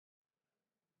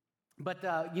But,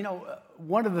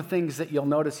 one of the things that you'll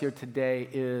notice here today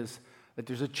is that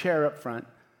there's a chair up front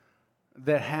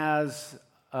that has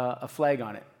a flag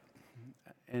on it.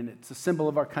 And it's a symbol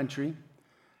of our country.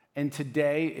 And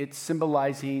today it's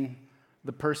symbolizing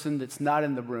the person that's not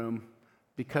in the room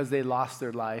because they lost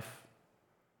their life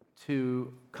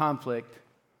to conflict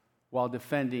while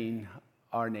defending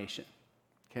our nation.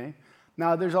 Okay?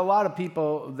 Now, there's a lot of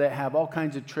people that have all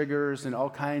kinds of triggers and all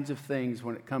kinds of things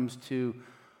when it comes to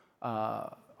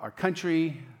our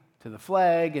country, to the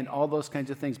flag, and all those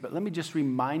kinds of things. But let me just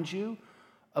remind you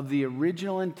of the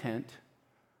original intent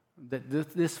that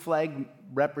this flag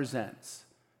represents.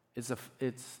 It's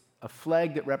a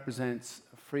flag that represents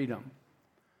freedom.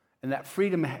 And that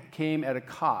freedom came at a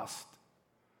cost.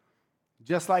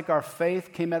 Just like our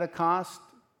faith came at a cost,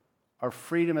 our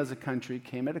freedom as a country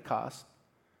came at a cost.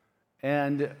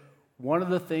 And one of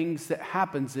the things that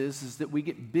happens is that we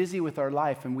get busy with our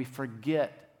life and we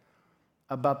forget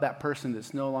about that person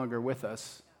that's no longer with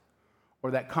us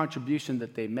or that contribution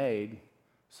that they made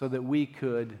so that we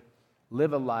could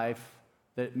live a life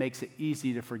that makes it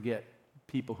easy to forget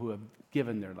people who have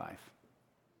given their life.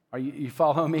 You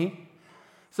follow me?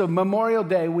 So Memorial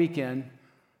Day weekend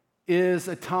is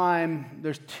a time,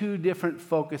 there's two different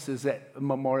focuses at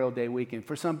Memorial Day weekend.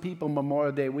 For some people,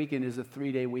 Memorial Day weekend is a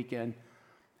 3-day weekend.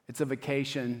 It's a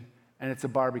vacation, and it's a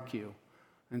barbecue.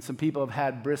 And some people have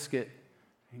had brisket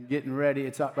and getting ready.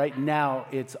 Right now,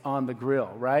 it's on the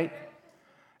grill, right?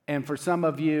 And for some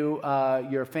of you,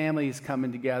 your family is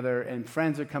coming together, and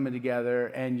friends are coming together,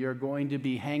 and you're going to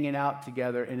be hanging out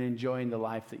together and enjoying the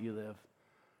life that you live.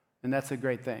 And that's a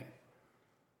great thing.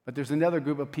 But there's another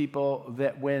group of people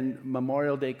that when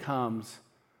Memorial Day comes,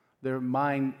 their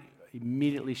mind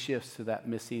immediately shifts to that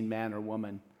missing man or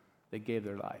woman that gave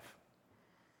their life.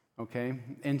 Okay?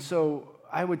 And so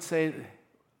I would say,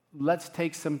 let's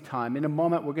take some time. In a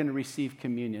moment, we're going to receive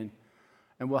communion,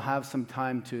 and we'll have some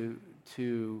time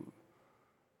to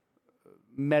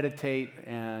meditate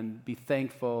and be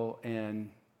thankful and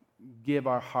give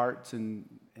our hearts and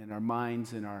our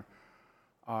minds and our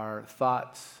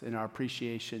thoughts and our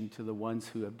appreciation to the ones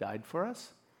who have died for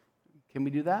us. Can we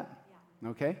do that? Yeah.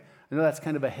 Okay. I know that's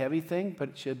kind of a heavy thing, but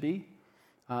it should be.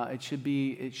 It should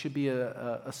be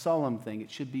a solemn thing.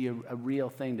 It should be a real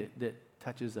thing that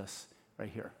touches us right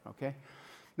here. Okay.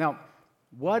 Now,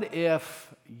 what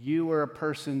if you were a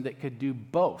person that could do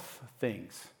both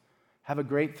things? Have a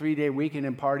great 3-day weekend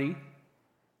and party,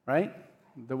 right?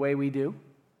 The way we do.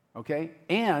 Okay,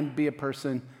 and be a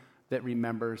person that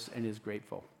remembers and is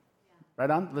grateful. Yeah.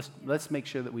 Right on? Let's make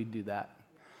sure that we do that.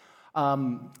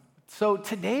 So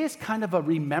today is kind of a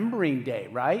remembering day,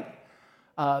 right?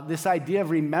 This idea of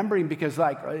remembering because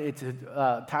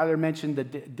Tyler mentioned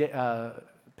the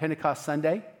Pentecostal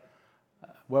Sunday,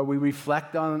 where we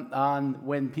reflect on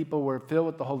when people were filled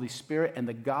with the Holy Spirit and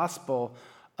the gospel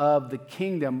of the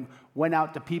kingdom went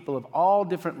out to people of all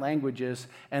different languages,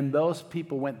 and those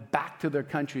people went back to their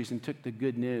countries and took the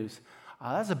good news.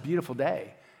 That's a beautiful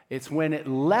day. It's when it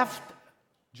left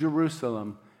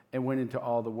Jerusalem and went into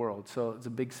all the world. So it's a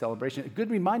big celebration. A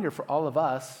good reminder for all of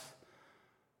us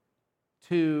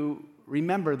to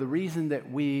remember the reason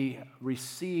that we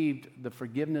received the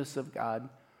forgiveness of God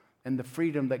and the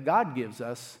freedom that God gives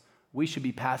us. We should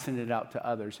be passing it out to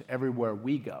others everywhere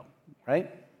we go,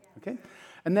 right? Okay.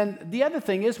 And then the other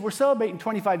thing is we're celebrating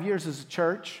 25 years as a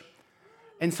church,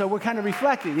 and so we're kind of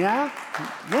reflecting, yeah?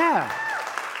 Yeah.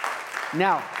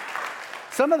 Now,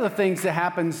 some of the things that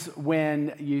happens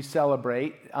when you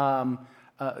celebrate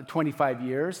 25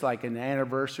 years, like an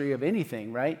anniversary of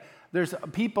anything, right? There's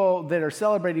people that are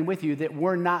celebrating with you that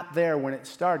were not there when it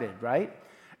started, right?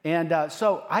 And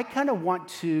so I kind of want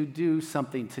to do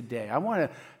something today. I want to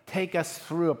take us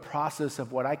through a process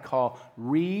of what I call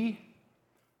remembering.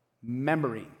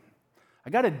 I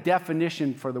got a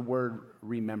definition for the word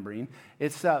remembering.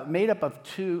 It's made up of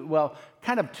two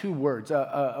words,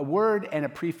 a word and a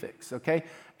prefix, okay?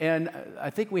 And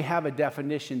I think we have a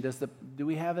definition. Do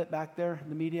we have it back there in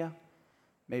the media?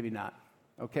 Maybe not,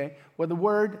 okay? Well, the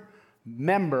word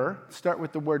member, start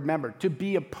with the word member, to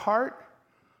be a part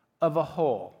of a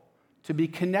whole, to be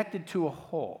connected to a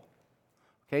whole,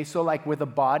 okay? So like with a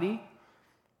body,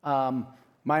 my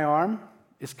arm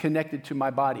is connected to my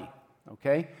body,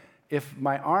 okay? If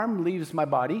my arm leaves my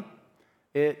body,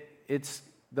 it's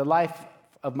the life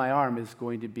of my arm is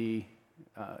going to be,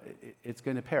 it's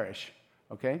going to perish,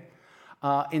 okay?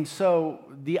 And so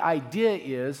the idea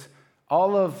is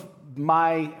all of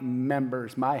my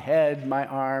members, my head, my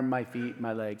arm, my feet,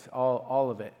 my legs, all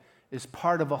of it is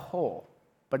part of a whole,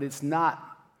 but it's not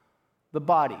the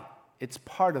body. It's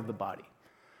part of the body.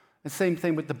 The same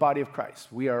thing with the body of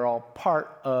Christ. We are all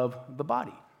part of the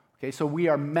body. Okay, so we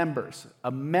are members.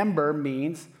 A member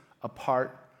means a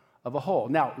part of a whole.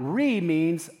 Now,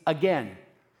 means again,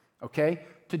 okay?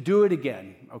 To do it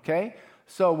again, okay?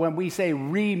 So when we say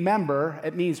remember,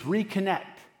 it means reconnect.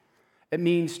 It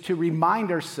means to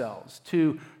remind ourselves,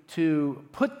 to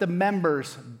put the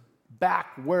members back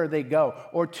where they go,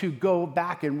 or to go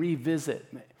back and revisit.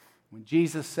 When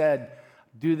Jesus said,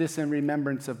 do this in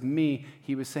remembrance of me,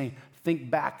 he was saying, think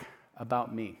back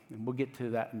about me. And we'll get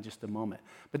to that in just a moment.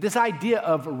 But this idea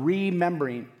of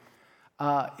remembering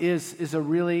is a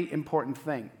really important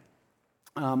thing.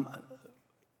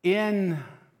 In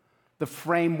the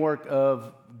framework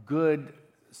of good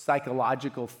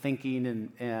psychological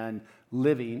thinking and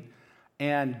living,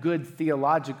 and good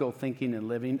theological thinking and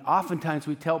living, oftentimes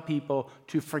we tell people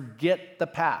to forget the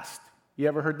past. You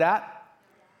ever heard that?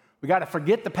 We got to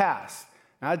forget the past.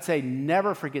 And I'd say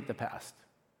never forget the past.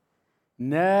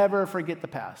 Never forget the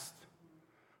past.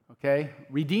 Okay?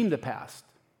 Redeem the past.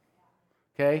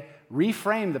 Okay?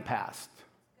 Reframe the past.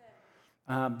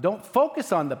 Don't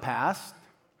focus on the past.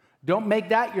 Don't make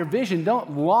that your vision.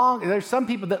 Don't long. There's some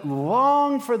people that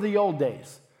long for the old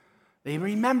days. They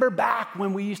remember back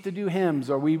when we used to do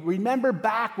hymns, or we remember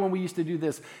back when we used to do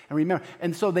this, and remember.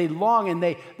 And so they long and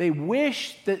they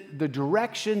wish that the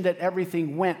direction that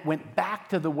everything went back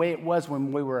to the way it was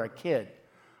when we were a kid,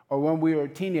 or when we were a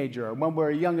teenager, or when we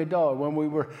were a young adult, or when we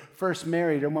were first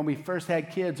married, or when we first had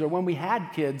kids, or when we had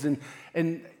kids,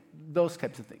 and those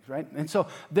types of things, right? And so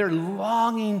they're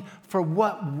longing for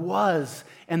what was,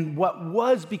 and what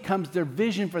was becomes their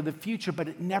vision for the future, but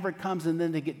it never comes, and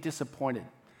then they get disappointed.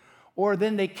 Or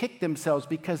then they kick themselves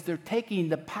because they're taking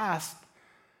the past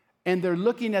and they're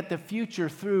looking at the future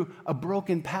through a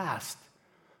broken past.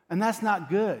 And that's not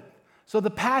good. So the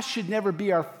past should never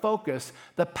be our focus.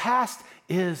 The past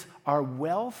is our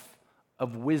wealth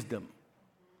of wisdom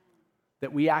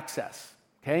that we access,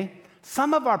 okay?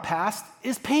 Some of our past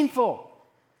is painful.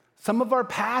 Some of our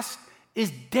past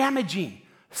is damaging.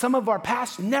 Some of our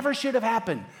past never should have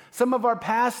happened. Some of our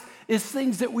past is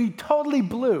things that we totally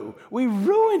blew. We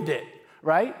ruined it,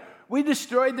 right? We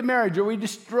destroyed the marriage, or we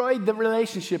destroyed the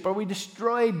relationship, or we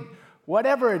destroyed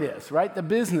whatever it is, right? The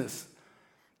business.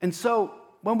 And so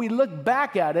when we look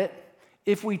back at it,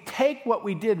 if we take what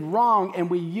we did wrong and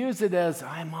we use it as,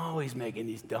 I'm always making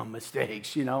these dumb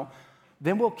mistakes,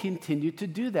 then we'll continue to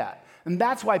do that. And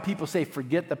that's why people say,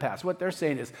 forget the past. What they're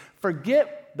saying is,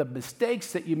 forget the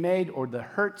mistakes that you made or the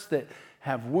hurts that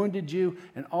have wounded you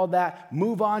and all that.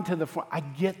 Move on to the front. I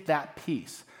get that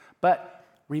piece. But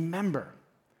remember,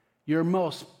 your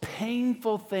most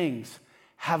painful things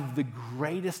have the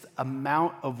greatest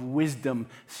amount of wisdom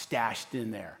stashed in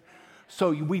there.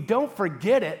 So we don't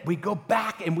forget it. We go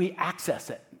back and we access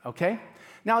it, okay?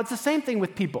 Now, it's the same thing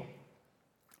with people.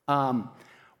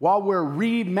 While we're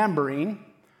remembering,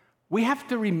 we have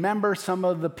to remember some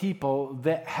of the people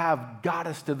that have got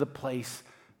us to the place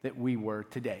that we were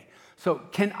today. So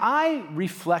can I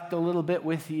reflect a little bit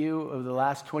with you over the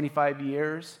last 25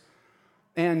 years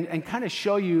and kind of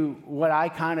show you what I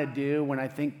kind of do when I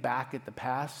think back at the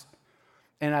past?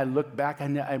 And I look back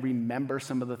and I remember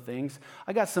some of the things.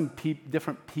 I got some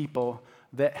different people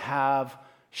that have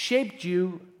shaped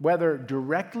you, whether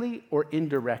directly or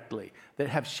indirectly, that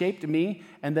have shaped me,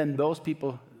 and then those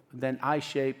people, then I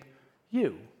shape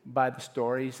you by the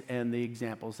stories and the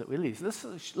examples that we leave. So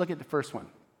let's look at the first one.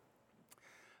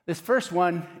 This first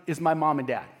one is my mom and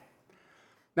dad.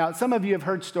 Now, some of you have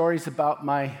heard stories about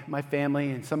my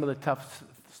family and some of the tough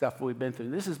stuff we've been through.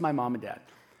 This is my mom and dad.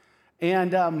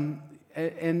 And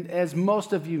as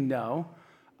most of you know,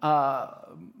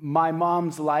 my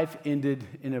mom's life ended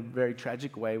in a very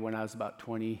tragic way when I was about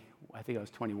 20, I think I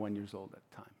was 21 years old at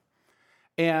the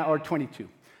time, or 22.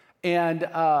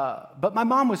 But my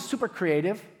mom was super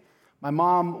creative. My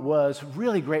mom was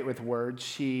really great with words.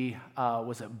 She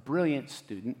was a brilliant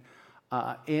student.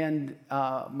 And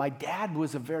my dad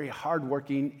was a very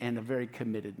hardworking and a very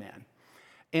committed man.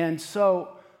 And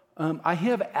so I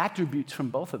have attributes from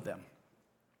both of them.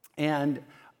 And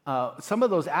some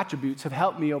of those attributes have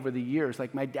helped me over the years.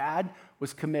 Like my dad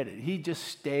was committed. He just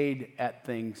stayed at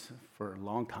things for a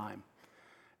long time.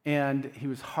 And he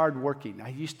was hardworking. I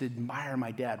used to admire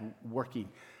my dad working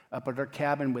up at our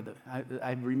cabin with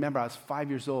I remember I was 5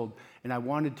 years old, and I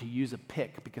wanted to use a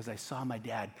pick because I saw my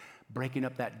dad breaking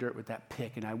up that dirt with that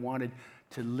pick, and I wanted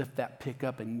to lift that pick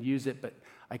up and use it, but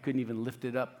I couldn't even lift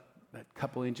it up a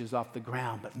couple inches off the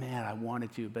ground. But man, I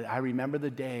wanted to. But I remember the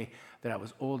day that I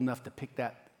was old enough to pick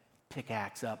that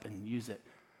pickaxe up and use it.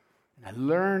 And I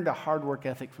learned a hard work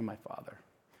ethic from my father.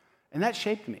 And that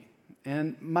shaped me.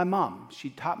 And my mom, she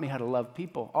taught me how to love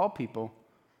people, all people.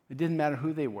 It didn't matter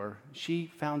who they were.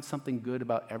 She found something good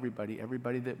about everybody.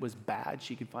 Everybody that was bad,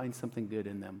 she could find something good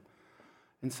in them.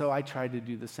 And so I tried to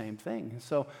do the same thing. And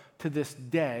so to this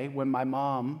day, when my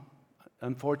mom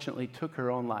unfortunately took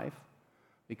her own life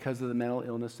because of the mental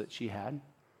illness that she had,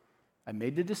 I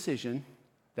made the decision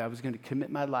that I was going to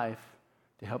commit my life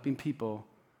to helping people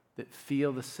that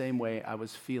feel the same way I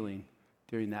was feeling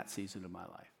during that season of my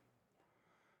life.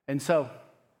 And so,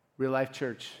 Real Life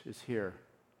Church is here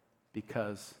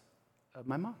because of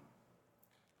my mom.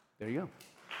 There you go.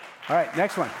 All right,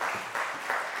 next one.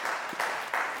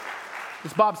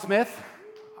 This is Bob Smith.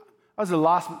 I was a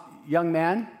lost young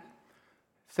man,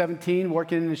 17,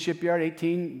 working in the shipyard,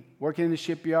 18, working in the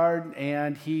shipyard,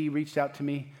 and he reached out to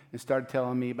me and started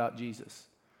telling me about Jesus.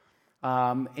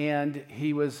 And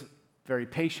he was very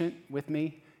patient with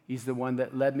me. He's the one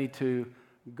that led me to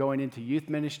going into youth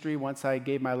ministry once I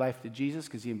gave my life to Jesus,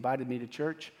 because he invited me to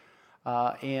church.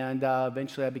 And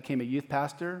eventually I became a youth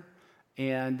pastor,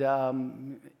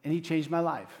 and he changed my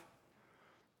life.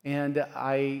 And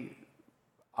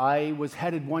I was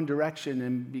headed one direction,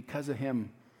 and because of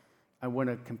him, I went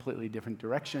a completely different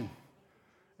direction.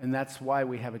 And that's why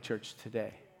we have a church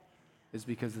today, is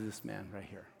because of this man right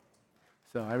here.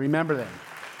 So I remember that,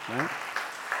 right?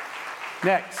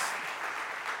 Next.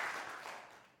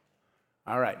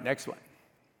 All right, next one.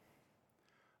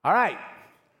 All right.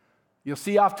 You'll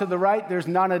see off to the right, there's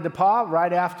Nana DePaul.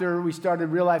 Right after we started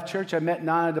Real Life Church, I met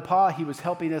Nana DePaul. He was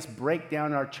helping us break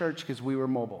down our church because we were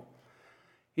mobile.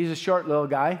 He's a short little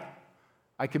guy.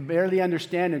 I could barely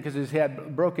understand him because he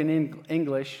had broken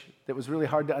English that was really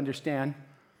hard to understand.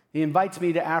 He invites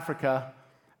me to Africa,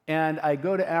 and I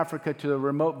go to Africa to a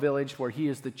remote village where he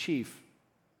is the chief.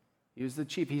 He was the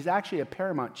chief. He's actually a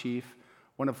paramount chief,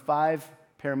 one of 5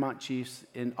 paramount chiefs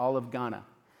in all of Ghana.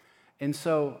 And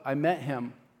so I met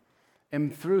him,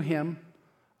 and through him,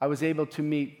 I was able to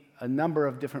meet a number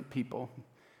of different people,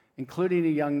 including a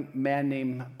young man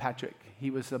named Patrick. He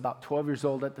was about 12 years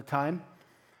old at the time.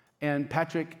 And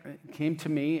Patrick came to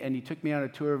me, and he took me on a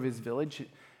tour of his village.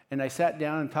 And I sat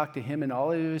down and talked to him and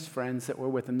all of his friends that were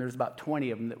with him. There's about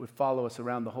 20 of them that would follow us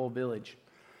around the whole village.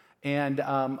 And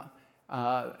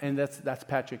that's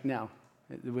Patrick now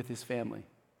with his family.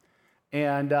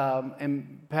 And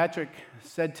Patrick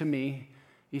said to me,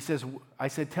 I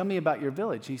said, tell me about your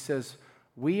village. He says,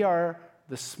 we are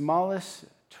the smallest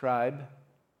tribe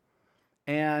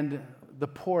and the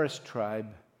poorest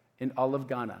tribe in all of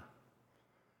Ghana.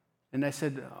 And I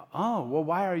said, oh, well,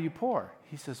 why are you poor?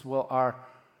 He says, well, our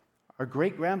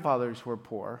great-grandfathers were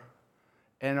poor,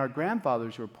 and our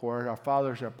grandfathers were poor, our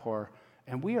fathers are poor,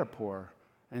 and we are poor,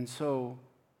 and so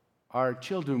our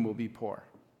children will be poor.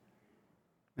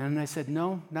 And I said,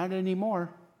 no, not anymore.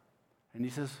 And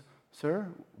he says, sir,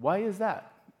 why is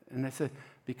that? And I said,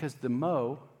 because the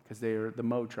Mo, because they are the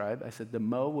Mo tribe, I said, the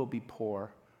Mo will be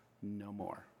poor no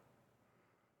more.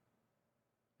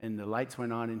 And the lights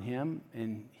went on in him,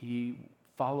 and he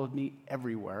followed me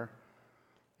everywhere.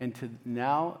 And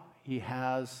now he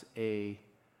has a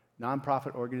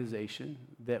nonprofit organization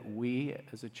that we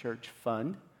as a church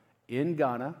fund in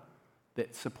Ghana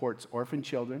that supports orphan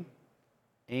children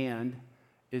and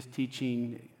is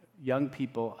teaching young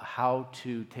people how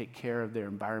to take care of their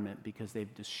environment because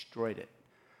they've destroyed it.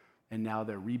 And now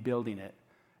they're rebuilding it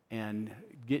and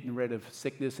getting rid of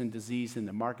sickness and disease in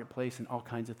the marketplace and all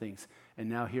kinds of things. And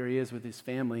now here he is with his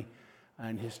family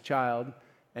and his child,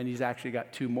 and he's actually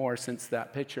got 2 more since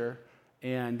that picture.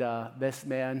 And this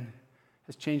man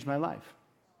has changed my life.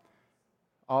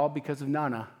 All because of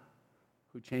Nana,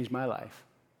 who changed my life.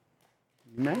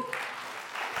 Amen?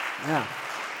 Yeah.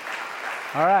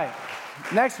 All right,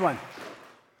 next one.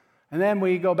 And then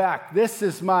we go back. This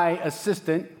is my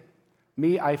assistant.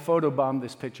 I photobombed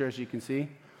this picture, as you can see.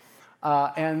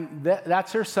 And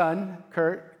that's her son,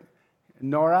 Kurt,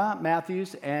 Nora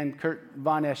Matthews, and Kurt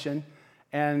Von Eschen.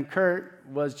 And Kurt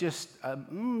was just,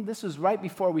 this was right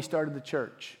before we started the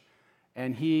church.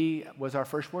 And he was our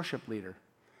first worship leader.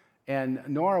 And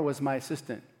Nora was my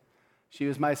assistant. She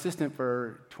was my assistant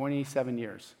for 27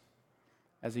 years.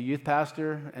 As a youth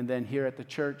pastor, and then here at the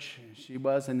church she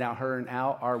was, and now her and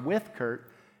Al are with Kurt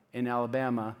in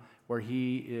Alabama, where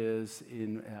he is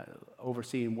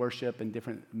overseeing worship and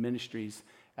different ministries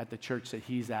at the church that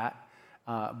he's at.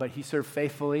 But he served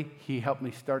faithfully. He helped me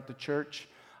start the church.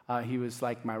 He was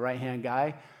like my right-hand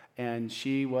guy, and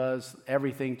she was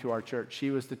everything to our church. She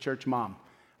was the church mom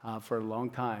for a long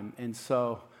time, and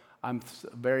so I'm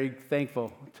very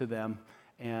thankful to them.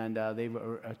 And they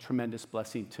were a tremendous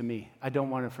blessing to me. I don't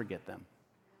want to forget them.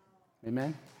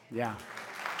 Amen? Yeah.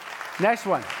 Next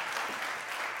one.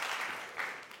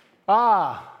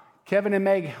 Kevin and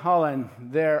Meg Holland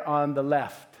there on the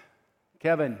left.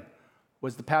 Kevin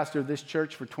was the pastor of this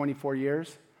church for 24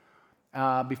 years.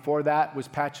 Before that was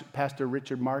Pastor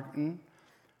Richard Martin.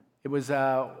 It was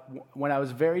when I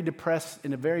was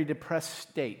in a very depressed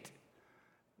state.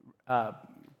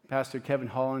 Pastor Kevin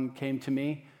Holland came to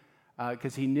me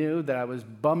because he knew that I was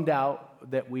bummed out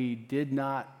that we did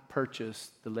not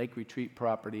purchase the Lake Retreat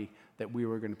property that we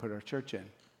were going to put our church in.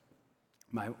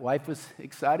 My wife was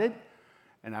excited,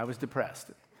 and I was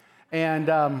depressed. And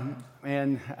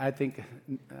I think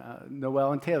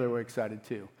Noel and Taylor were excited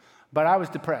too. But I was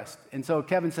depressed. And so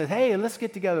Kevin said, hey, let's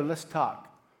get together, let's talk.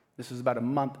 This was about a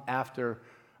month after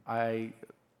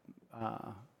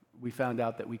we found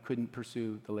out that we couldn't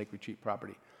pursue the Lake Retreat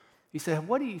property. He said,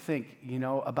 what do you think,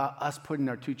 about us putting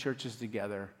our two churches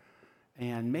together?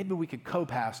 And maybe we could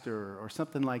co-pastor or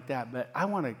something like that, but I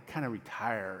want to kind of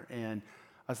retire. And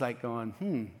I was like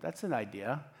going, that's an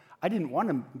idea. I didn't want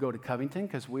to go to Covington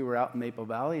because we were out in Maple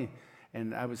Valley,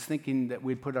 and I was thinking that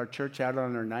we'd put our church out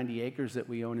on our 90 acres that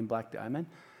we own in Black Diamond.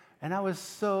 And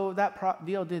that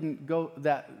deal didn't go,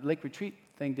 that Lake Retreat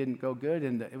thing didn't go good,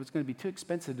 and it was going to be too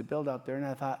expensive to build out there. And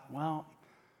I thought, well,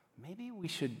 maybe we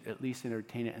should at least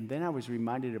entertain it. And then I was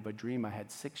reminded of a dream I had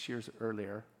 6 years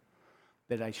earlier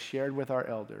that I shared with our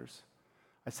elders.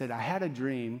 I said, I had a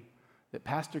dream that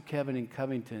Pastor Kevin in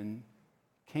Covington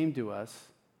came to us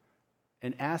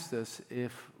and asked us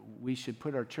if we should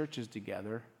put our churches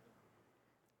together.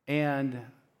 And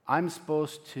we're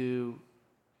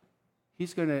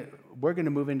going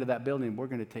to move into that building. We're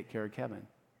going to take care of Kevin.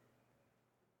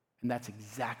 And that's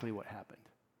exactly what happened.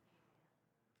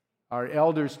 Our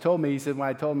elders told me, he said, when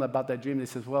I told them about that dream, they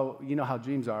said, well, you know how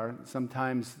dreams are.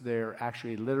 Sometimes they're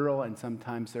actually literal and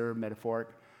sometimes they're metaphoric.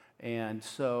 And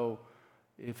so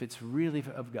if it's really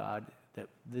of God that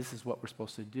this is what we're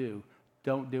supposed to do,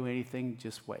 don't do anything,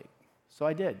 just wait. So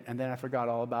I did, and then I forgot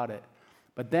all about it.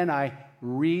 But then I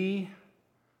remembered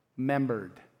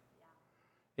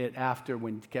it after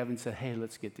when Kevin said, hey,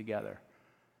 let's get together.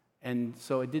 And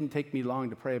so it didn't take me long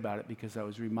to pray about it because I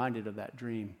was reminded of that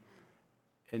dream.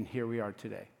 And here we are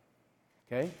today.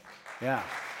 Okay? Yeah.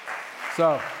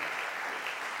 So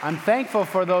I'm thankful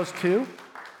for those two.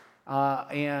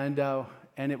 And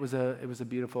it was a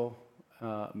beautiful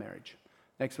marriage.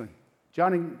 Next one.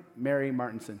 John and Mary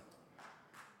Martinson.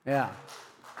 Yeah.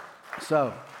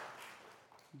 So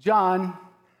John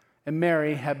and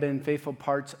Mary have been faithful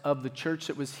parts of the church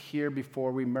that was here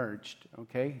before we merged,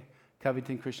 okay?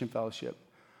 Covington Christian Fellowship.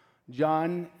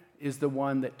 John is the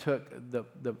one that took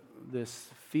this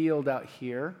field out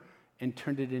here and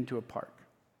turned it into a park,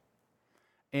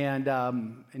 and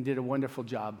did a wonderful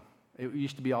job. It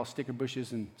used to be all sticker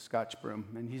bushes and Scotch broom,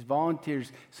 and he's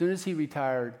volunteers. As soon as he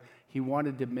retired, he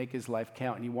wanted to make his life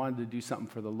count, and he wanted to do something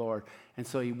for the Lord, and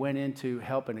so he went into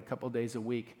helping a couple days a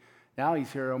week. Now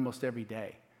he's here almost every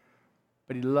day,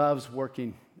 but he loves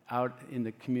working out in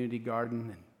the community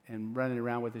garden and running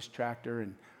around with his tractor,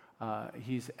 and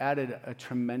he's added a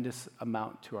tremendous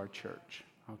amount to our church,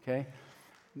 okay?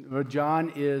 Well,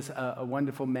 John is a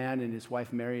wonderful man, and his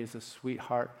wife Mary is a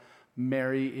sweetheart.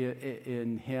 Mary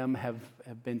and him have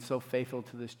been so faithful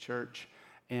to this church,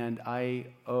 and I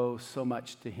owe so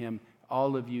much to him.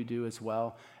 All of you do as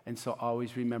well, and so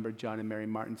always remember John and Mary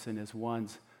Martinson as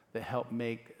ones that help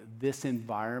make this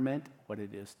environment what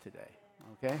it is today,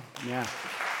 okay? Yeah.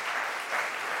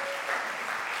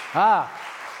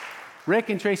 Rick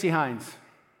and Tracy Hines.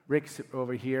 Rick's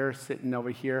over here, sitting over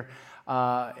here.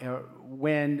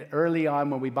 When early on,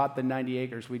 when we bought the 90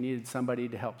 acres, we needed somebody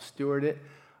to help steward it.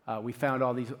 We found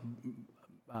all these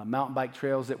mountain bike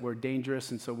trails that were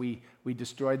dangerous, and so we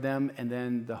destroyed them, and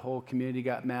then the whole community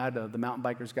got mad. The mountain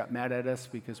bikers got mad at us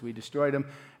because we destroyed them,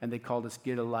 and they called us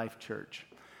Get a Life Church.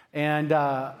 And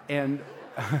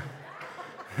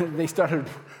they started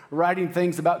writing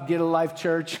things about Get a Life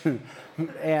Church,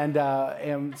 and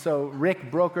so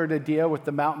Rick brokered a deal with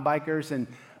the mountain bikers, and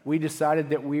we decided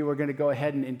that we were going to go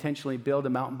ahead and intentionally build a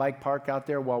mountain bike park out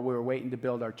there while we were waiting to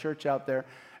build our church out there,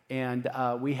 and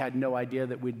we had no idea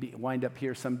that we'd wind up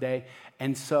here someday,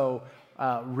 and so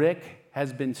Rick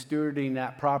has been stewarding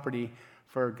that property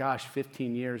for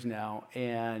 15 years now,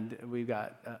 and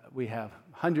we have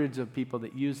hundreds of people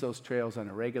that use those trails on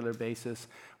a regular basis.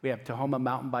 We have Tahoma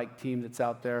mountain bike team that's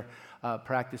out there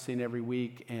practicing every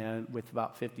week, and with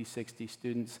about 50, 60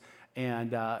 students,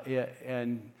 and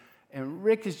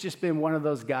Rick has just been one of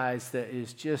those guys that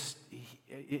is just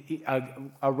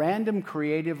a random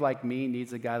creative like me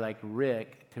needs a guy like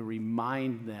Rick to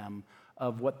remind them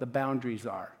of what the boundaries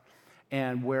are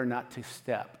and where not to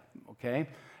step. Okay.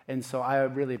 And so I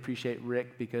really appreciate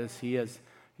Rick because he has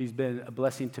He's been a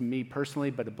blessing to me personally,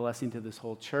 but a blessing to this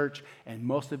whole church. And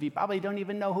most of you probably don't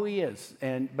even know who he is.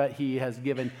 But he has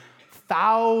given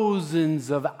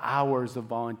thousands of hours of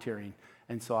volunteering.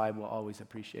 And so I will always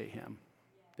appreciate him.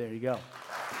 There you go.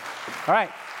 All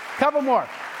right, couple more.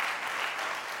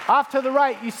 Off to the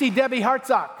right, you see Debbie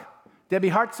Hartsock. Debbie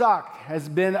Hartsock has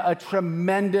been a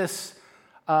tremendous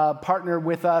partner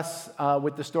with us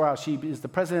with the storehouse. She is the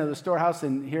president of the storehouse,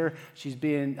 and here she's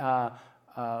being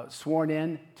sworn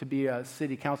in to be a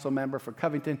city council member for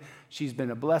Covington. She's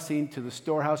been a blessing to the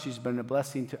storehouse. She's been a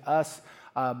blessing to us,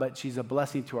 but she's a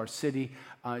blessing to our city.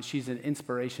 She's an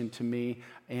inspiration to me,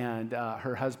 and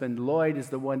her husband Lloyd is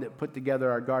the one that put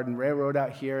together our garden railroad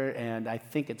out here, and I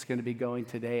think it's going to be going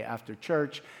today after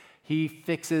church. He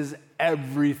fixes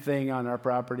everything on our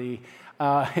property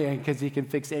because he can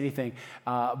fix anything.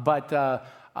 But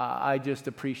I just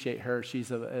appreciate her.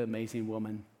 She's an amazing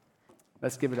woman.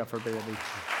 Let's give it up for Debbie.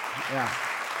 Yeah.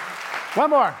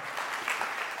 One more.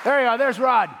 There you go. There's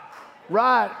Rod.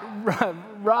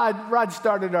 Rod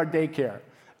started our daycare.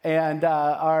 And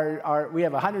we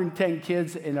have 110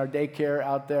 kids in our daycare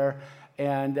out there.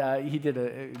 And he did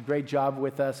a great job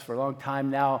with us for a long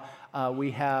time now. We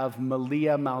have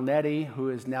Malia Malnetti, who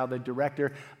is now the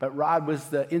director. But Rod was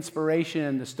the inspiration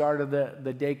and the start of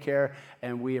the daycare.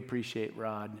 And we appreciate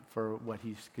Rod for what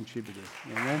he's contributed.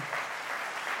 Amen.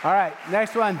 All right,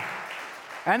 next one.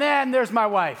 And then there's my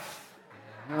wife.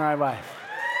 My wife.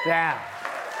 Yeah.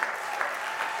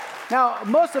 Now,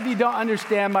 most of you don't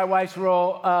understand my wife's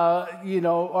role,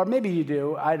 or maybe you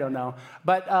do. I don't know.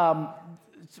 But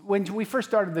when we first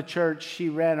started the church, she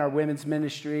ran our women's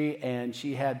ministry, and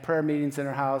she had prayer meetings in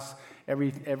her house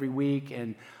every week,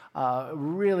 and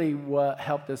really what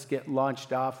helped us get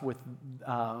launched off with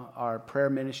our prayer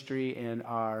ministry and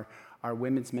our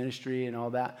women's ministry and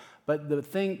all that. But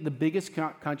the biggest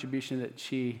contribution that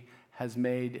she has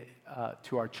made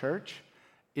to our church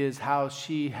is how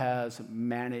she has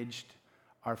managed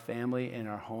our family and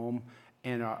our home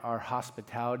and our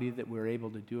hospitality that we're able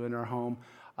to do in our home.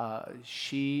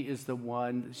 She is the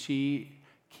one, she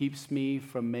keeps me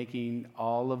from making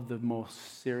all of the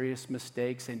most serious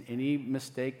mistakes, and any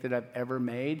mistake that I've ever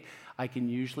made, I can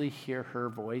usually hear her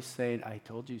voice saying, "I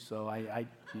told you so.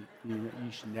 You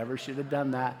never should have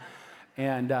done that."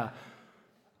 And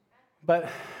but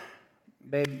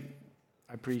babe,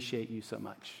 I appreciate you so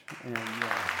much. And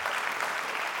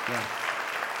yeah.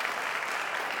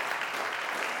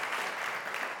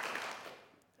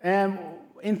 And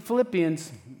in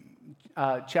Philippians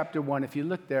chapter 1, if you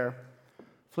look there,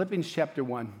 Philippians chapter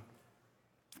 1,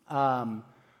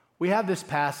 we have this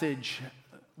passage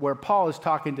where Paul is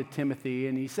talking to Timothy,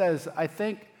 and he says, I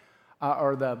think,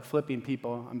 or the Philippian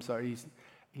people, I'm sorry,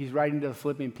 he's writing to the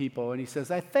Philippian people, and he says,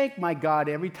 I thank my God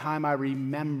every time I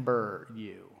remember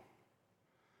you.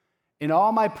 In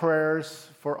all my prayers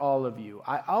for all of you,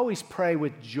 I always pray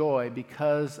with joy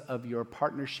because of your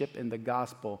partnership in the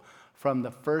gospel from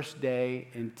the first day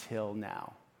until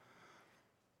now.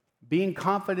 Being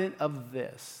confident of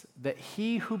this, that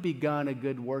he who begun a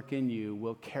good work in you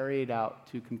will carry it out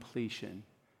to completion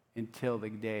until the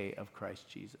day of Christ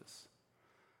Jesus.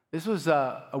 This was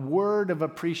a word of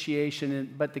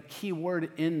appreciation, but the key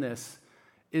word in this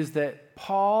is that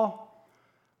Paul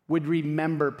would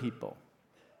remember people.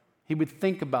 He would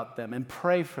think about them and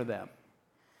pray for them.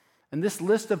 And this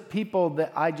list of people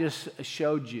that I just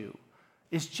showed you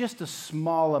is just a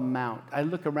small amount. I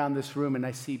look around this room and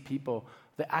I see people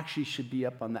that actually should be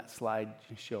up on that slide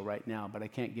show right now, but I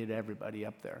can't get everybody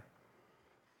up there.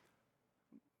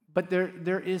 But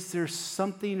there's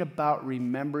something about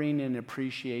remembering and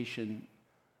appreciation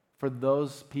for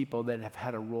those people that have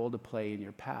had a role to play in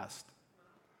your past.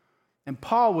 And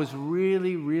Paul was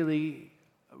really, really,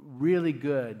 really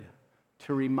good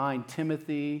to remind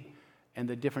Timothy and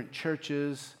the different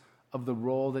churches of the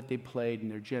role that they played in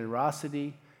their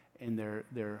generosity, in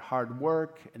their hard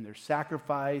work, and their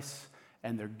sacrifice,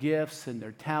 and their gifts, and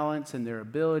their talents, and their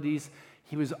abilities.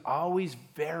 He was always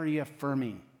very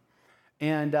affirming.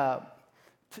 And to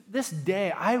this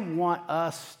day, I want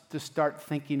us to start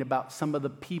thinking about some of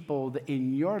the people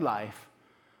in your life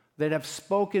that have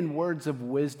spoken words of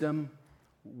wisdom,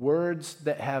 words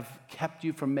that have kept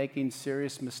you from making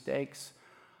serious mistakes,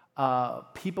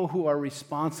 people who are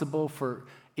responsible for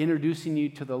introducing you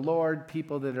to the Lord,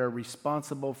 people that are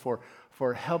responsible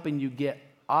for helping you get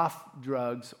off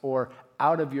drugs or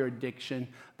out of your addiction,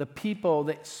 the people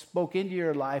that spoke into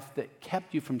your life that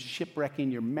kept you from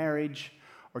shipwrecking your marriage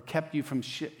or kept you from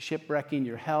shipwrecking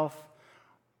your health,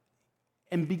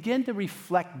 and begin to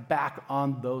reflect back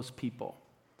on those people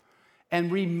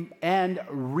and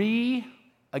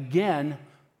again,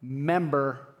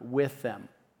 member with them.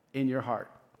 in your heart.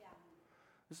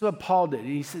 This is what Paul did.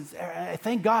 He says, I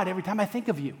thank God every time I think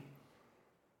of you.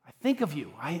 I think of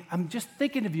you. I'm just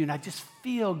thinking of you, and I just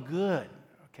feel good,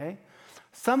 okay?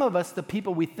 Some of us, the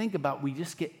people we think about, we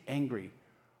just get angry,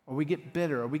 or we get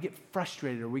bitter, or we get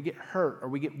frustrated, or we get hurt, or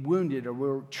we get wounded, or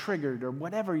we're triggered, or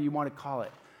whatever you want to call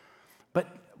it. But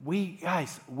we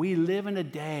live in a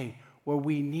day where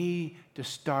we need to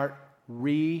start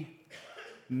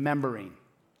remembering,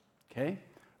 okay?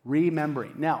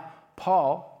 Remembering. Now,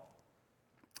 Paul,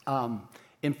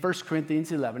 in 1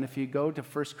 Corinthians 11, if you go to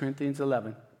 1 Corinthians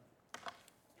 11,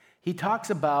 he talks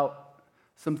about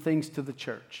some things to the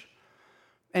church.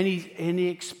 And he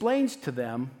explains to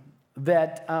them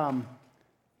that,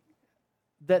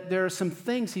 that there are some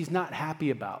things he's not happy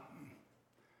about.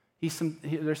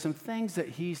 There's some things that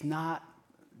he's not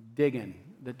digging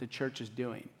that the church is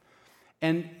doing.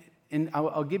 And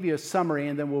I'll give you a summary,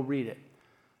 and then we'll read it.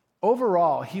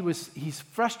 Overall, he's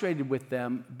frustrated with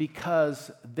them because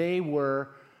they were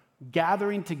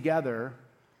gathering together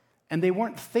and they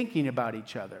weren't thinking about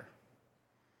each other.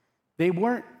 They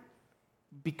weren't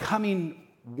becoming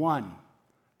one.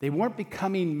 They weren't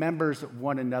becoming members of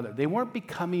one another. They weren't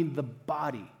becoming the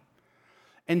body.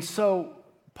 And so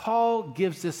Paul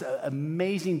gives this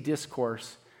amazing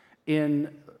discourse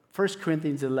in 1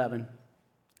 Corinthians 11,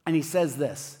 and he says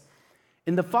this,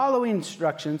 in the following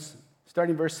instructions,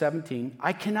 starting verse 17,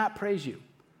 I cannot praise you,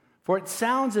 for it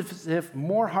sounds as if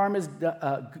more harm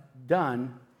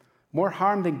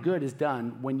than good is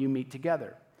done when you meet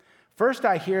together. First,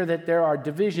 I hear that there are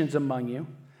divisions among you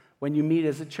when you meet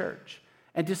as a church,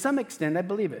 and to some extent, I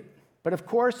believe it. But of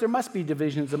course, there must be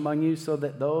divisions among you so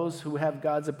that those who have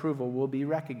God's approval will be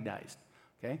recognized.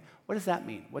 Okay? What does that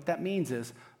mean? What that means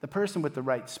is the person with the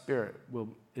right spirit,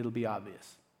 it'll be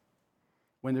obvious.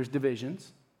 When there's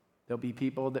divisions, there'll be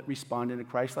people that respond in a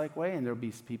Christ-like way, and there'll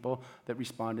be people that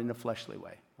respond in a fleshly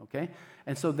way, okay?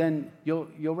 And so then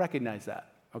you'll recognize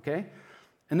that, okay?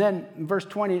 And then in verse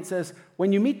 20 it says,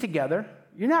 when you meet together,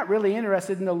 you're not really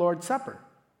interested in the Lord's Supper.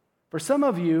 For some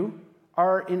of you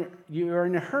are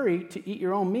in a hurry to eat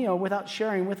your own meal without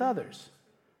sharing with others.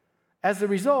 As a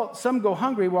result, some go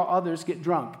hungry while others get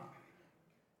drunk.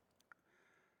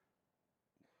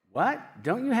 What?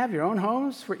 Don't you have your own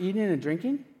homes for eating and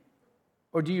drinking?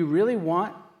 Or do you really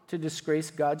want to disgrace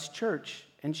God's church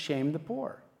and shame the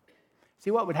poor?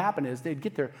 See, what would happen is they'd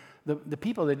get the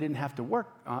people that didn't have to work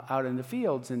out in the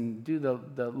fields and do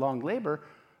the long labor,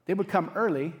 they would come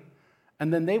early,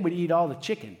 and then they would eat all the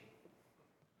chicken.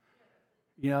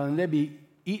 And they'd be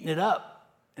eating it up.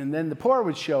 And then the poor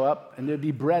would show up, and there'd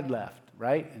be bread left,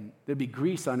 right? And there'd be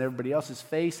grease on everybody else's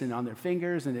face and on their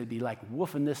fingers, and they'd be like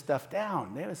woofing this stuff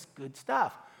down. It was good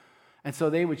stuff. And so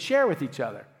they would share with each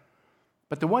other.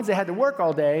 But the ones that had to work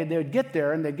all day, they would get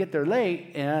there, and they'd get there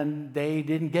late, and they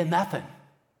didn't get nothing.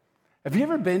 Have you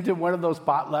ever been to one of those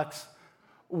potlucks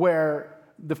where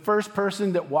the first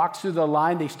person that walks through the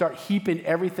line, they start heaping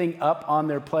everything up on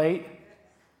their plate?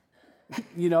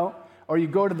 Or you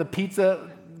go to the pizza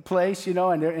place,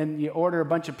 and you order a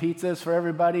bunch of pizzas for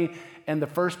everybody, and the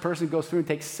first person goes through and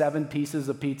takes 7 pieces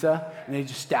of pizza, and they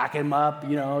just stack them up,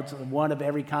 it's one of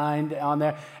every kind on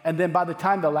there. And then by the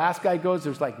time the last guy goes,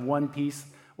 there's like one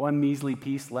measly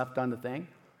piece left on the thing,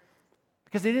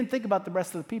 because they didn't think about the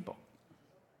rest of the people.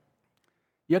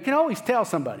 You can always tell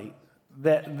somebody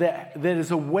that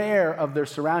is aware of their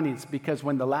surroundings, because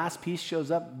when the last piece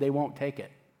shows up, they won't take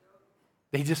it.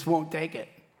 They just won't take it.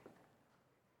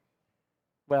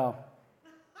 Well,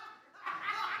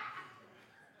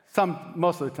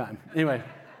 most of the time. Anyway.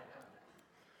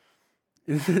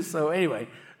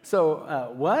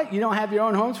 So what? You don't have your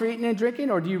own homes for eating and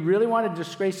drinking? Or do you really want to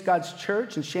disgrace God's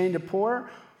church and shame the poor?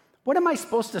 What am I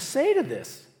supposed to say to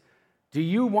this? Do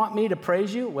you want me to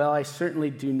praise you? Well, I certainly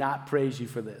do not praise you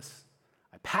for this.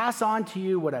 I pass on to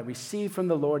you what I received from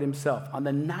the Lord himself. On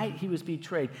the night he was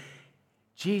betrayed,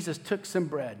 Jesus took some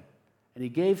bread, and he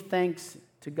gave thanks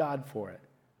to God for it.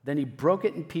 Then he broke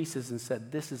it in pieces and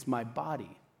said, this is my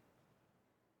body,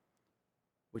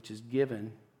 which is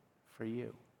given for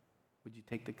you. Would you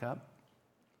take the cup?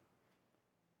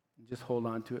 Just hold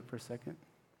on to it for a second.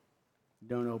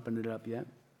 Don't open it up yet.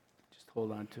 Just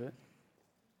hold on to it.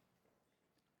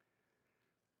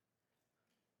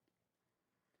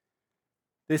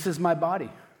 This is my body,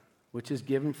 which is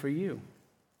given for you.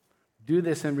 Do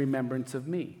this in remembrance of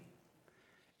me.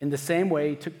 In the same way,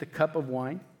 he took the cup of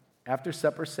wine after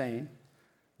supper, saying,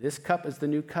 this cup is the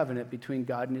new covenant between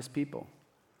God and his people,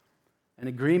 an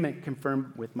agreement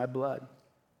confirmed with my blood.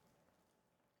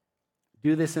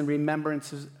 Do this in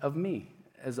remembrance of me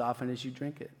as often as you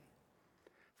drink it.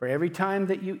 For every time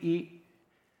that you eat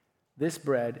this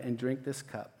bread and drink this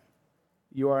cup,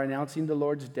 You are announcing the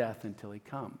Lord's death until he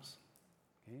comes.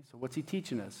 Okay, so what's he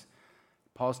teaching us?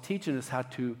 Paul's teaching us how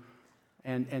to,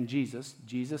 and Jesus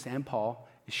and Paul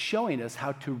is showing us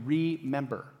how to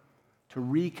remember, to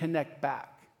reconnect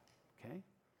back. Okay?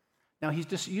 Now he's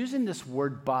just using this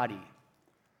word body.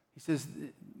 He says,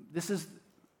 this is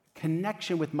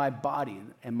connection with my body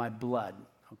and my blood.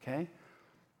 Okay?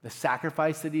 The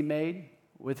sacrifice that he made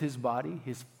with his body,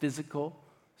 his physical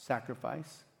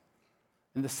sacrifice,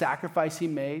 and the sacrifice he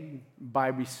made by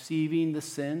receiving the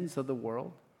sins of the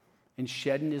world and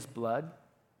shedding his blood.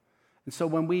 And so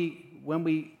when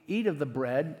we eat of the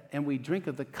bread and we drink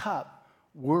of the cup,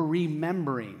 we're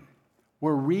remembering,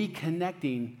 we're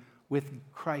reconnecting with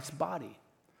Christ's body.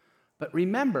 But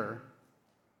remember,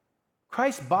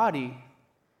 Christ's body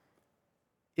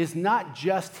is not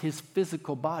just his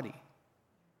physical body.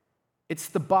 It's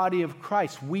the body of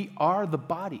Christ. We are the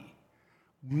body.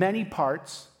 Many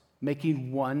parts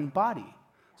making one body.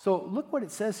 So look what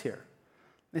it says here.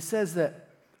 It says that,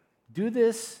 do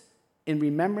this in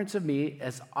remembrance of me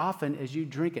as often as you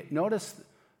drink it. Notice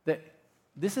that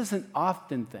this is an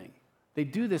often thing. They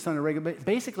do this on a regular basis.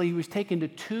 Basically, he was taking the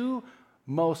two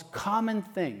most common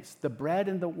things, the bread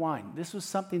and the wine. This was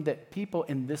something that people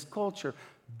in this culture,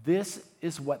 this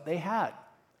is what they had.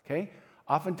 Okay?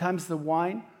 Oftentimes the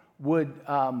wine would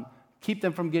keep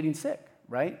them from getting sick,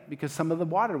 right? Because some of the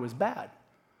water was bad.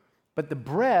 But the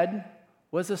bread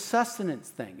was a sustenance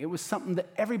thing. It was something that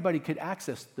everybody could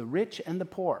access, the rich and the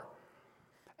poor.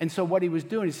 And so what he was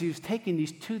doing is he was taking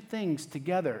these two things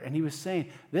together, and he was saying,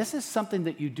 this is something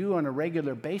that you do on a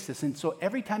regular basis. And so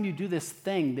every time you do this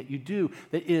thing that you do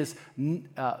that is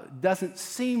doesn't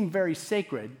seem very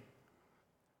sacred,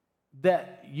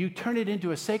 that you turn it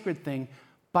into a sacred thing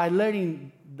by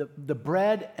letting the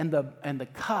bread and the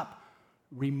cup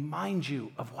remind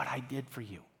you of what I did for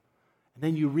you. And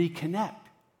then you reconnect,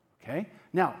 okay?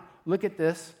 Now, look at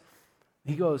this.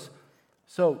 He goes,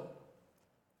 so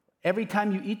every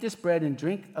time you eat this bread and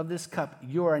drink of this cup,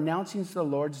 you are announcing the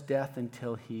Lord's death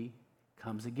until he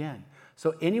comes again.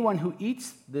 So anyone who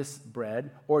eats this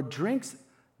bread or drinks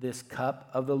this cup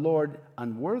of the Lord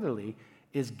unworthily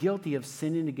is guilty of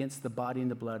sinning against the body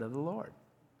and the blood of the Lord.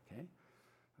 Okay?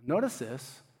 Notice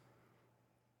this.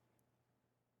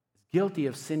 Guilty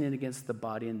of sinning against the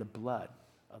body and the blood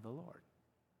of the Lord.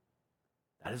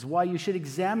 That is why you should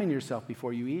examine yourself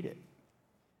before you eat it.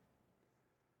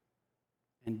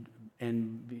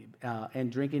 And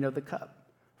drinking of the cup.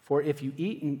 For if you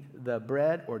eat the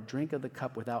bread or drink of the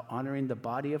cup without honoring the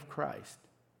body of Christ,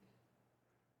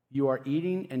 you are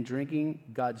eating and drinking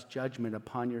God's judgment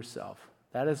upon yourself.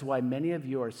 That is why many of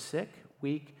you are sick,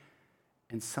 weak,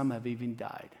 and some have even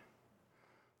died.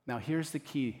 Now here's the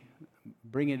key,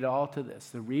 bringing it all to this.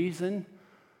 The reason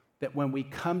that when we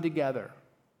come together,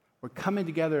 we're coming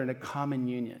together in a common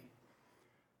union.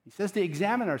 He says to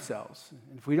examine ourselves.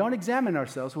 And if we don't examine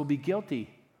ourselves, we'll be guilty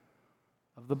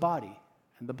of the body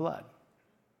and the blood.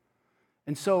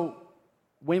 And so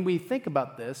when we think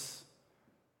about this,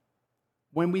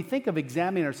 when we think of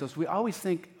examining ourselves, we always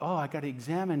think, oh, I got to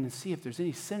examine and see if there's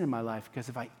any sin in my life,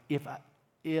 because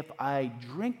if I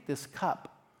drink this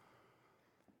cup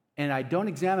and I don't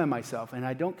examine myself and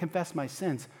I don't confess my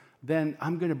sins, then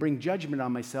I'm going to bring judgment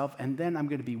on myself, and then I'm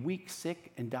going to be weak,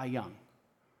 sick, and die young.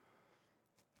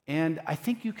 And I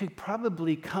think you could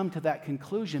probably come to that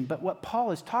conclusion, but what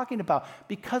Paul is talking about,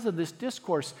 because of this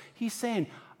discourse, he's saying,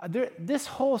 this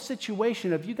whole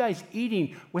situation of you guys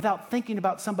eating without thinking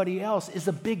about somebody else is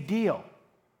a big deal.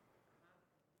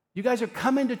 You guys are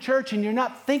coming to church and you're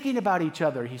not thinking about each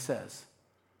other, he says.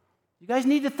 You guys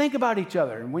need to think about each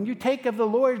other. And when you take of the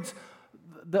Lord's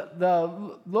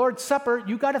Supper,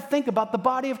 you got to think about the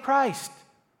body of Christ.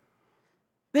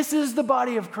 This is the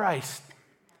body of Christ.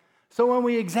 So when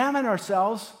we examine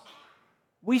ourselves,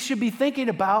 we should be thinking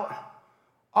about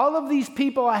all of these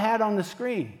people I had on the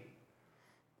screen.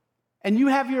 And you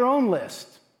have your own list.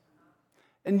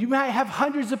 And you might have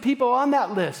hundreds of people on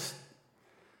that list.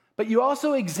 But you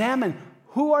also examine,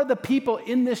 who are the people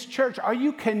in this church? Are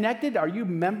you connected? Are you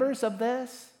members of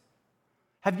this?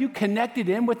 Have you connected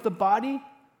in with the body?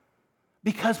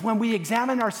 Because when we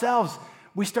examine ourselves,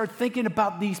 we start thinking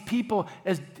about these people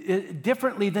as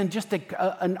differently than just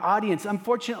an audience.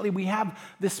 Unfortunately, we have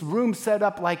this room set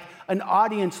up like an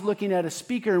audience looking at a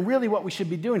speaker, and really what we should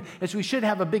be doing is we should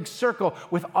have a big circle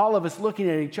with all of us looking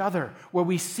at each other, where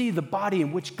we see the body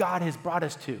in which God has brought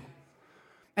us to.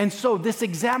 And so this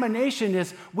examination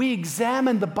is, we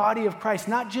examine the body of Christ,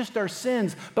 not just our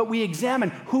sins, but we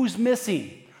examine who's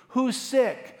missing, who's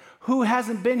sick, who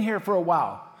hasn't been here for a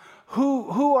while,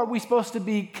 Who are we supposed to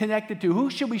be connected to? Who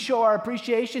should we show our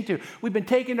appreciation to? We've been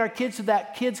taking our kids to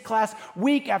that kids class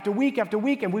week after week after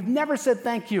week, and we've never said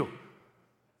thank you.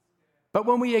 But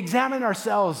when we examine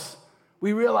ourselves,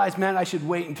 we realize, man, I should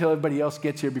wait until everybody else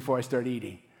gets here before I start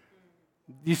eating.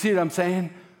 You see what I'm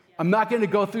saying? I'm not going to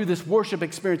go through this worship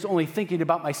experience only thinking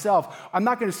about myself. I'm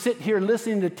not going to sit here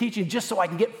listening to teaching just so I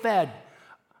can get fed.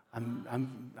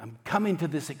 I'm coming to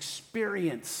this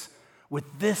experience with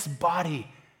this body,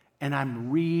 and I'm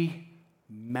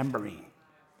remembering.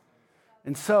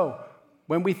 And so,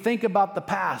 when we think about the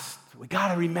past, we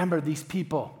got to remember these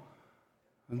people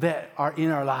that are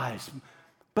in our lives.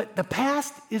 But the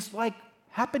past is like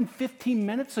happened 15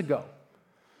 minutes ago.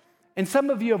 And some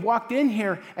of you have walked in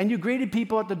here and you greeted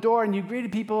people at the door and you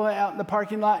greeted people out in the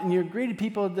parking lot and you greeted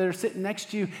people that are sitting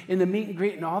next to you in the meet and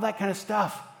greet and all that kind of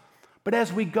stuff. But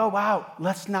as we go out,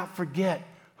 let's not forget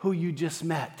who you just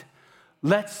met.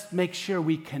 Let's make sure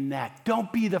we connect.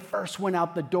 Don't be the first one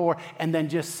out the door and then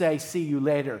just say, see you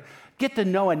later. Get to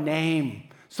know a name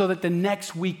so that the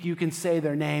next week you can say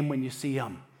their name when you see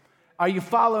them. Are you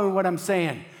following what I'm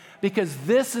saying? Because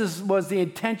this was the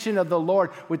intention of the Lord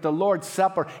with the Lord's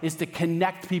Supper, is to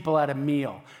connect people at a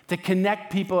meal, to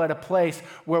connect people at a place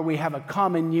where we have a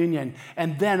common union.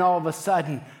 And then all of a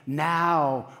sudden,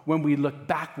 now when we look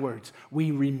backwards,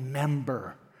 we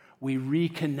remember, we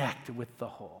reconnect with the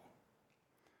whole.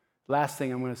 Last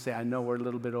thing I'm going to say, I know we're a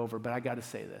little bit over, but I got to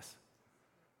say this.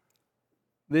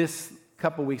 This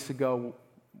couple weeks ago,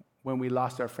 when we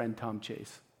lost our friend Tom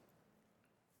Chase,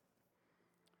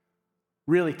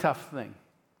 really tough thing.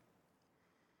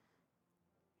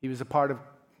 He was a part of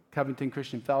Covington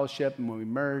Christian Fellowship, and when we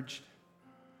merged,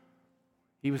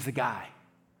 he was the guy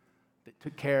that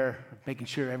took care of making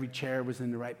sure every chair was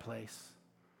in the right place.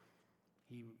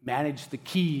 He managed the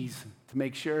keys to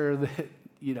make sure that,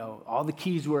 all the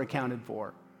keys were accounted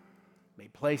for. Made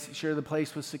sure the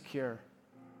place was secure.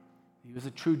 He was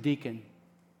a true deacon.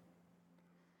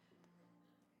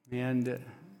 And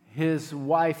his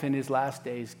wife in his last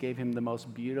days gave him the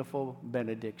most beautiful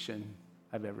benediction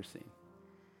I've ever seen.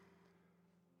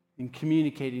 In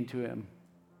communicating to him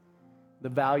the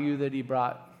value that he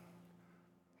brought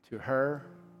to her,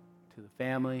 to the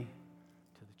family,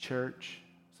 to the church.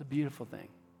 It's a beautiful thing.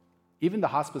 Even the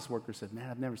hospice worker said, man,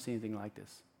 I've never seen anything like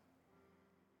this.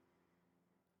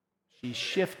 She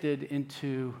shifted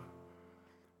into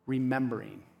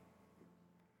remembering.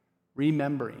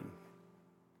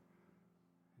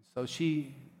 So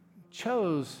she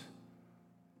chose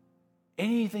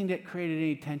anything that created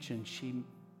any tension. She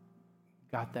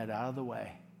got that out of the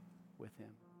way with him.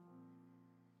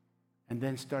 And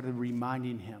then started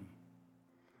reminding him,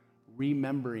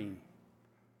 remembering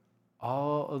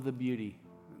all of the beauty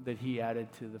that he added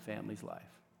to the family's life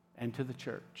and to the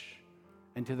church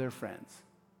and to their friends.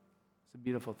 It's a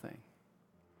beautiful thing.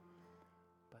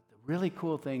 But the really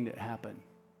cool thing that happened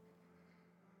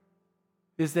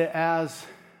is that as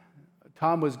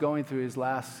Tom was going through his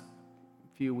last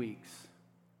few weeks,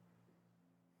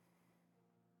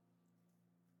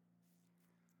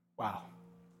 wow,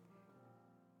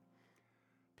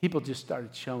 people just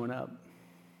started showing up.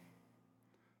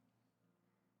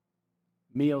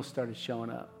 Meals started showing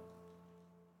up.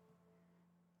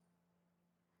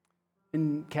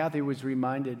 And Kathy was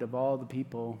reminded of all the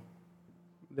people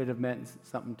that have meant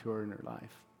something to her in her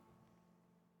life.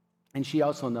 And she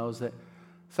also knows that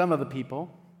some of the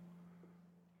people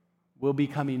will be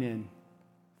coming in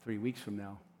 3 weeks from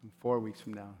now, 4 weeks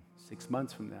from now, 6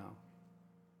 months from now.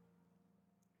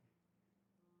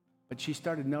 But she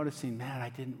started noticing, man, I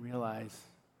didn't realize.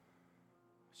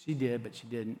 She did, but she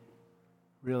didn't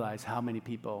realize how many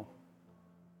people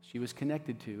she was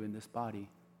connected to in this body.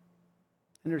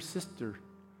 And her sister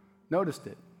noticed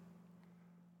it.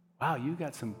 Wow, you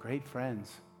got some great friends.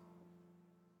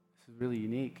 This is really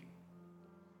unique.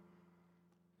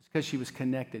 It's because she was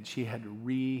connected. She had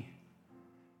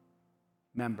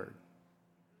remembered.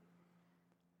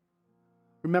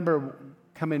 Remember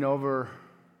coming over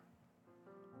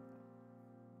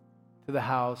to the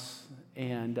house,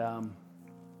 and on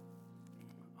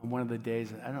one of the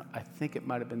days, I think it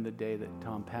might have been the day that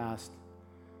Tom passed,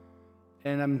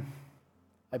 and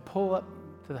I pull up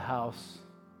to the house,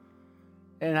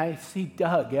 and I see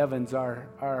Doug Evans,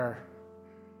 our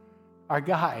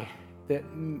guy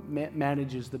that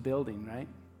manages the building, right?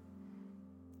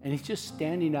 And he's just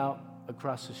standing out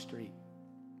across the street.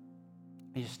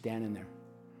 He's just standing there.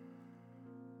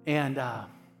 And I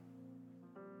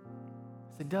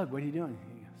said, Doug, what are you doing?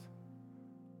 He goes,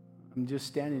 I'm just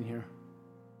standing here.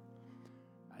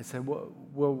 I said, well,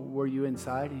 were you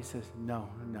inside? He says, no,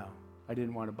 I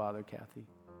didn't want to bother Kathy.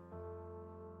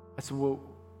 I said, well,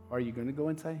 Are you going to go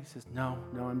inside? He says, no,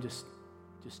 I'm just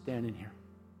standing here.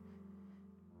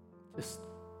 Just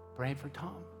praying for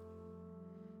Tom.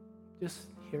 Just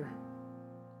here.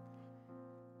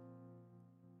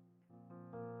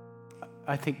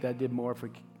 I think that did more for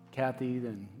Kathy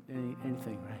than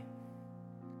anything, right?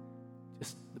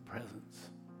 Just the presence.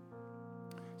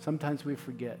 Sometimes we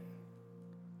forget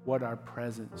what our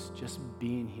presence, just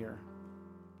being here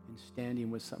and standing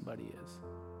with somebody is,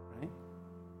 right?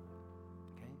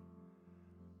 Okay.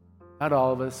 Not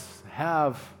all of us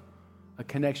have a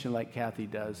connection like Kathy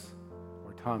does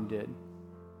or Tom did,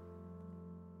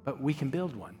 but we can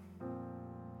build one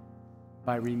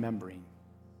by remembering.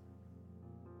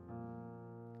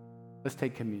 Let's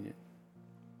take communion.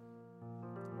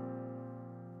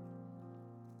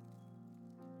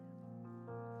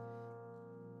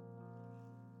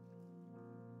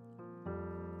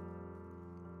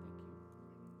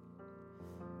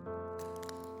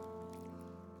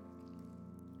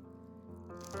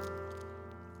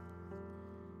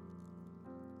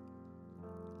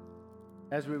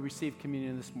 As we receive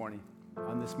communion this morning,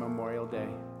 on this Memorial Day,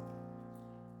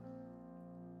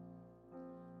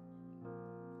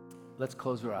 let's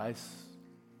close our eyes.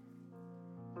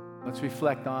 Let's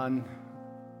reflect on,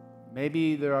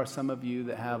 maybe there are some of you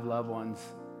that have loved ones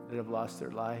that have lost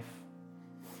their life,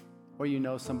 or you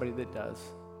know somebody that does.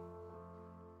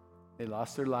 They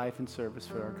lost their life in service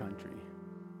for our country.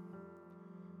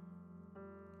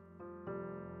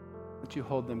 Would you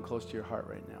hold them close to your heart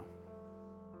right now?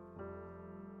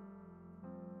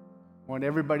 I want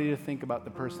everybody to think about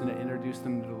the person that introduced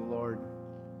them to the Lord,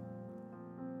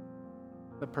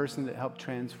 the person that helped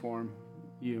transform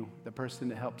you, the person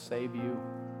that helped save you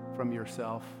from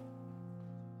yourself.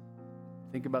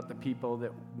 Think about the people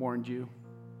that warned you,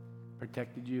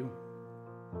 protected you,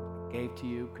 gave to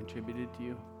you, contributed to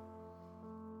you.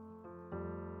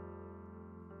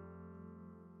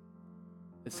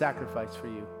 That sacrificed for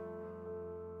you.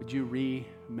 Would you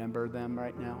remember them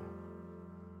right now?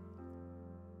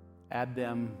 Add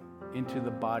them into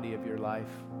the body of your life.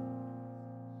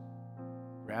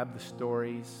 Grab the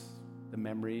stories, the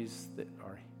memories that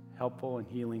are helpful and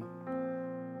healing.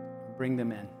 Bring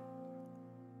them in.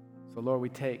 So, Lord, we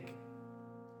take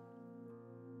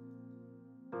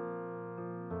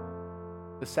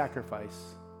the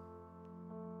sacrifice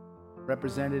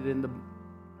represented in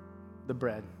the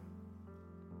bread,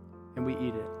 and we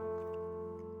eat it.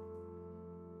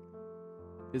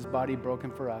 His body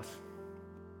broken for us.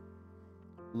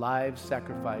 Lives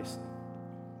sacrificed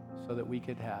so that we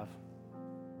could have.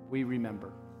 We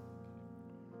remember.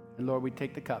 And Lord, we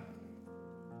take the cup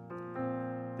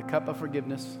of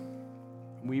forgiveness.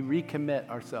 We recommit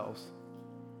ourselves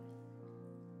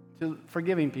to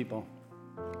forgiving people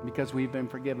because we've been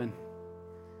forgiven.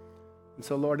 And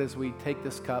so, Lord, as we take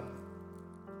this cup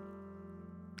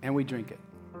and we drink it,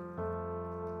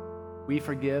 we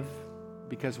forgive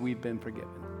because we've been forgiven.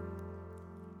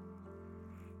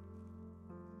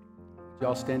 You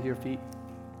all stand to your feet.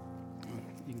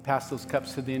 You can pass those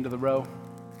cups to the end of the row.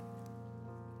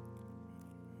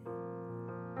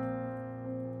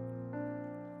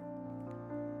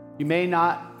 You may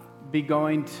not be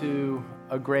going to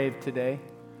a grave today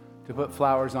to put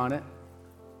flowers on it,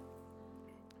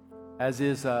 as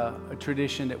is a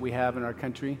tradition that we have in our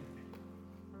country,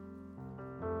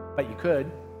 but you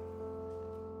could.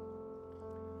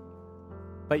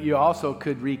 But you also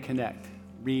could reconnect,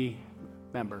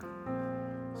 remember.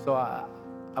 So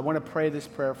I want to pray this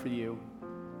prayer for you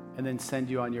and then send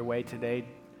you on your way today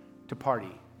to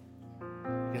party.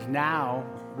 Because now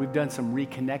we've done some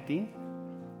reconnecting,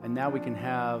 and now we can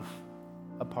have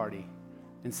a party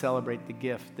and celebrate the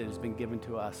gift that has been given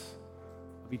to us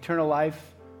of eternal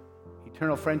life,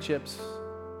 eternal friendships,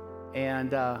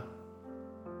 and a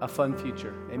fun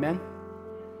future. Amen?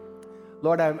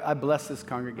 Lord, I bless this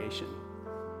congregation.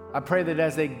 I pray that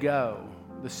as they go,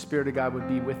 the Spirit of God would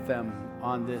be with them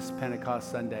on this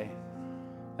Pentecost Sunday.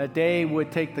 That they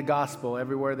would take the gospel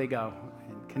everywhere they go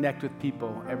and connect with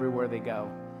people everywhere they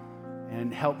go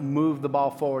and help move the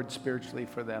ball forward spiritually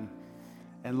for them.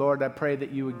 And Lord, I pray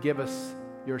that you would give us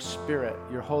your Spirit,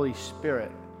 your Holy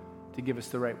Spirit, to give us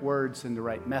the right words and the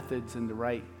right methods and the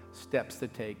right steps to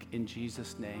take in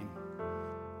Jesus' name.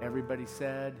 Everybody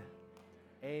said,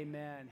 amen.